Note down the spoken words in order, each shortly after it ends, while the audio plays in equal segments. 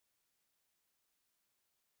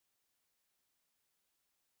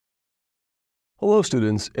Hello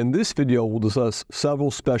students, in this video we'll discuss several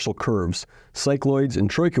special curves, cycloids and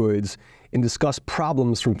trochoids, and discuss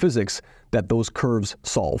problems from physics that those curves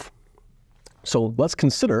solve. So let's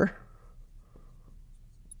consider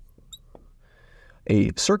a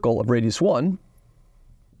circle of radius 1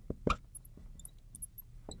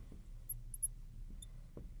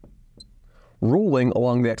 rolling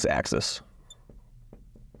along the x-axis.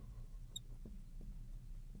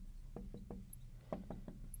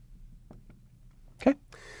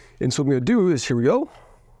 And so what I'm going to do is, here we go.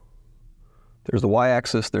 There's the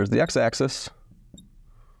y-axis, there's the x-axis.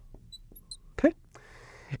 Okay.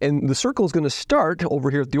 And the circle is going to start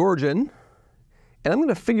over here at the origin. And I'm going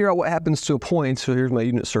to figure out what happens to a point. So here's my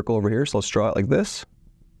unit circle over here. So let's draw it like this.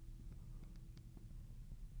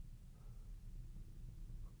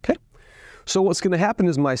 Okay. So what's going to happen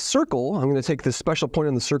is my circle, I'm going to take this special point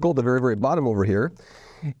on the circle at the very, very bottom over here.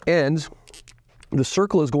 And the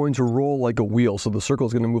circle is going to roll like a wheel. So the circle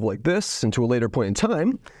is going to move like this into a later point in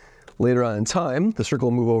time. Later on in time, the circle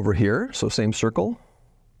will move over here. So same circle.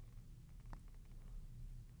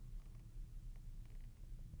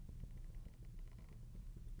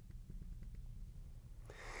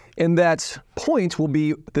 And that point will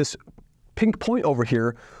be, this pink point over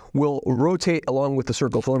here will rotate along with the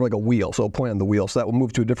circle, so like a wheel. So a point on the wheel. So that will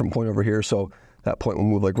move to a different point over here. So that point will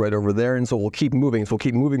move like right over there, and so we'll keep moving. So we'll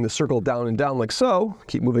keep moving the circle down and down like so.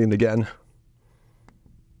 Keep moving it again.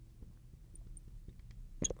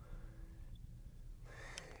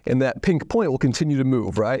 And that pink point will continue to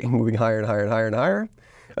move, right? Moving higher and higher and higher and higher.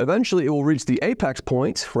 Eventually it will reach the apex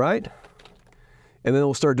point, right? And then it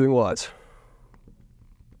will start doing what?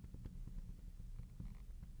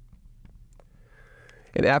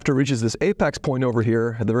 And after it reaches this apex point over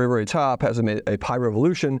here at the very, very top, has a pi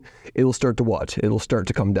revolution, it'll start to what? It'll start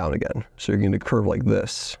to come down again. So you're going to curve like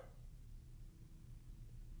this.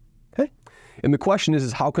 Okay? And the question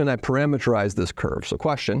is how can I parameterize this curve? So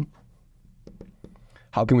question,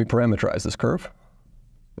 how can we parameterize this curve?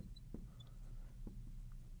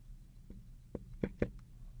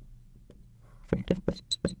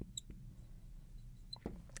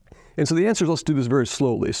 And so the answer is, let's do this very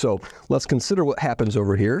slowly. So let's consider what happens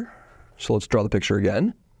over here. So let's draw the picture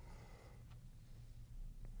again.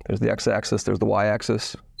 There's the x-axis, there's the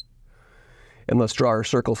y-axis. And let's draw our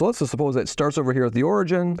circle. So let's just suppose that it starts over here at the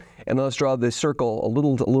origin, and let's draw this circle a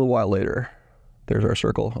little while later. There's our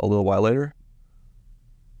circle a little while later.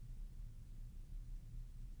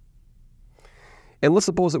 And let's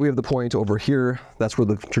suppose that we have the point over here. That's where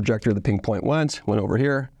the trajectory of the pink point went over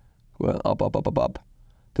here, went up, up, up, up, up.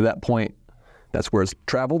 To that point, that's where it's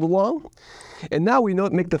traveled along. And now we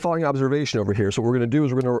make the following observation over here. So what we're going to do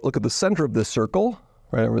is we're going to look at the center of this circle,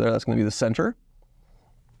 right over there. That's going to be the center.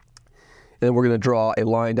 And then we're going to draw a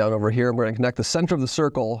line down over here. And we're going to connect the center of the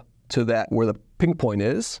circle to that where the pink point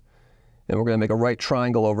is. And we're going to make a right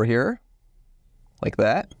triangle over here, like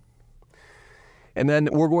that. And then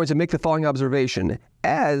we're going to make the following observation.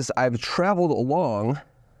 As I've traveled along,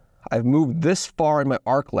 I've moved this far in my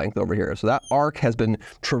arc length over here. So that arc has been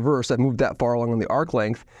traversed. I've moved that far along on the arc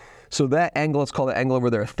length. So that angle, let's call that angle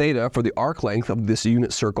over there theta for the arc length of this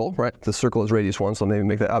unit circle, right? The circle is radius 1, so maybe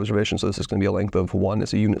make that observation. So this is going to be a length of 1.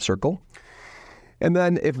 It's a unit circle. And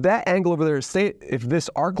then if that angle over there is theta, if this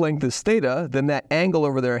arc length is theta, then that angle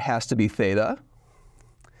over there has to be theta.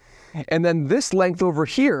 And then this length over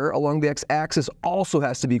here along the x-axis also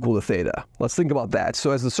has to be equal to theta. Let's think about that.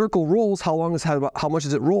 So as the circle rolls, how much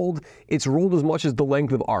is it rolled? It's rolled as much as the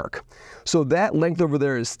length of arc. So that length over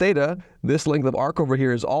there is theta. This length of arc over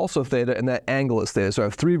here is also theta, and that angle is theta. So I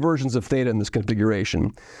have 3 versions of theta in this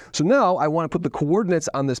configuration. So now I want to put the coordinates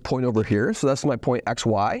on this point over here. So that's my point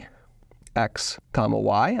xy. X, comma,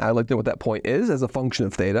 y. I like to know what that point is as a function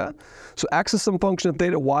of theta. So x is some function of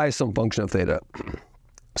theta, y is some function of theta.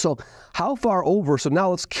 So how far over, so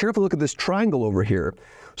now let's carefully look at this triangle over here.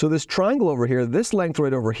 So this triangle over here, this length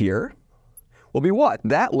right over here, will be what?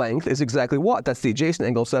 That length is exactly what? That's the adjacent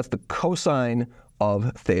angle, so that's the cosine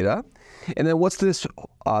of theta. And then what's this,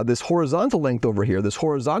 this horizontal length over here? This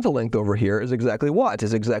horizontal length over here is exactly what?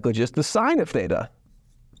 Is exactly just the sine of theta.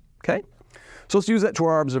 Okay? So let's use that to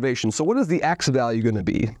our observation. So what is the x value going to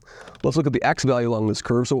be? Let's look at the x value along this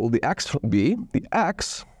curve. So what will the x be? The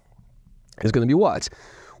x is going to be what?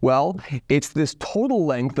 Well, it's this total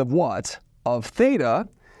length of what? Of theta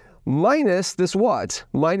minus this what?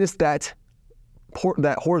 Minus that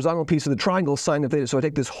horizontal piece of the triangle, sine of theta. So I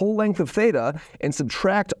take this whole length of theta and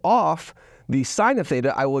subtract off the sine of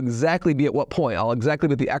theta. I will exactly be at what point? I'll exactly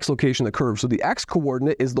be at the x location of the curve. So the x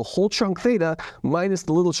coordinate is the whole chunk theta minus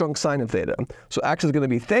the little chunk sine of theta. So x is going to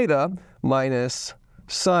be theta minus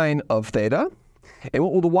sine of theta. And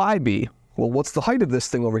what will the y be? Well, what's the height of this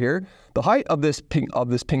thing over here? The height of this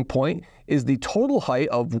pink point is the total height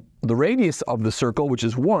of the radius of the circle, which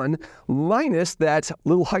is 1, minus that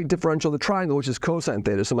little height differential of the triangle, which is cosine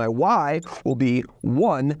theta. So my y will be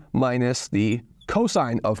 1 minus the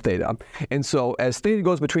cosine of theta. And so as theta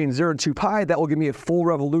goes between 0 and 2 pi, that will give me a full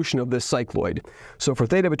revolution of this cycloid. So for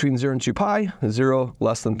theta between 0 and 2 pi, 0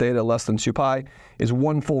 less than theta less than 2 pi is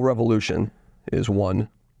 1 full revolution, is 1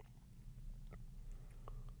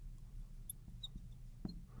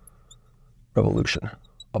 revolution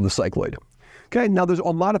of the cycloid. Okay, now there's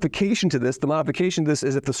a modification to this. The modification to this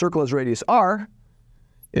is if the circle has radius r,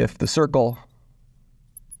 if the circle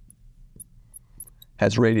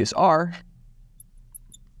has radius r,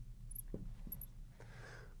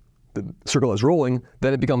 the circle is rolling,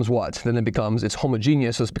 then it becomes what? Then it becomes, it's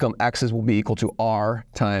homogeneous, so it's become x's will be equal to r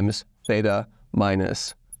times theta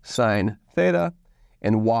minus sine theta,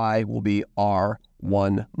 and y will be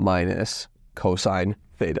r1 minus cosine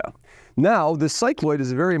theta. Now, this cycloid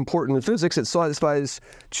is very important in physics. It satisfies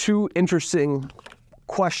two interesting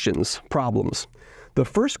questions, problems. The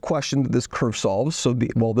first question that this curve solves, so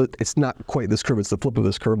it's not quite this curve, it's the flip of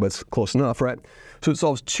this curve, but it's close enough, right? So it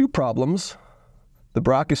solves two problems. The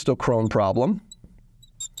Brachistochrone problem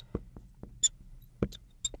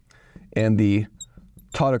and the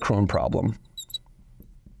Tautochrone problem.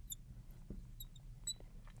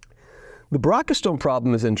 The Brachistochrone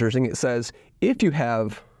problem is interesting. It says if you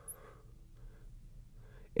have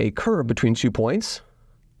a curve between 2 points,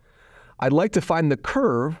 I'd like to find the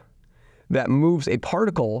curve that moves a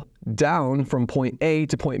particle down from point A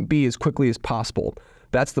to point B as quickly as possible.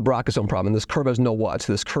 That's the Brachistochrone problem. This curve has no what?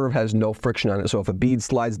 This curve has no friction on it. So if a bead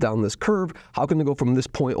slides down this curve, how can it go from this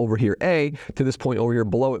point over here, A, to this point over here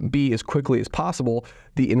below it, B, as quickly as possible?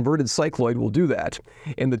 The inverted cycloid will do that.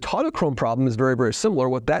 And the Tautochrone problem is very, very similar.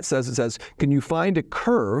 What that says, it says, can you find a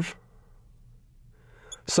curve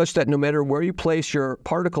such that no matter where you place your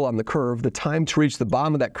particle on the curve, the time to reach the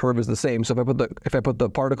bottom of that curve is the same. So if I put the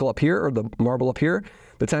particle up here, or the marble up here,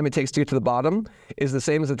 the time it takes to get to the bottom is the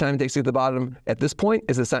same as the time it takes to get to the bottom at this point,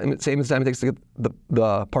 is the same as the time it takes to get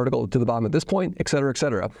the particle to the bottom at this point, et cetera, et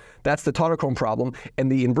cetera. That's the Tautochrone problem,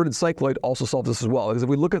 and the inverted cycloid also solves this as well. Because if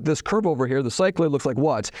we look at this curve over here, the cycloid looks like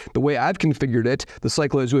what? The way I've configured it, the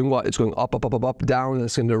cycloid is doing what? It's going up, up, up, up, up, down, and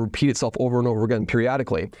it's going to repeat itself over and over again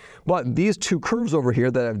periodically. But these two curves over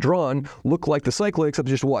here that I've drawn look like the cycloid, except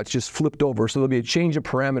just what? It's just flipped over. So there'll be a change of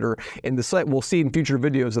parameter, and we'll see in future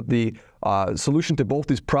videos that the solution to both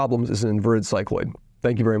these problems is an inverted cycloid.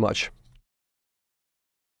 Thank you very much.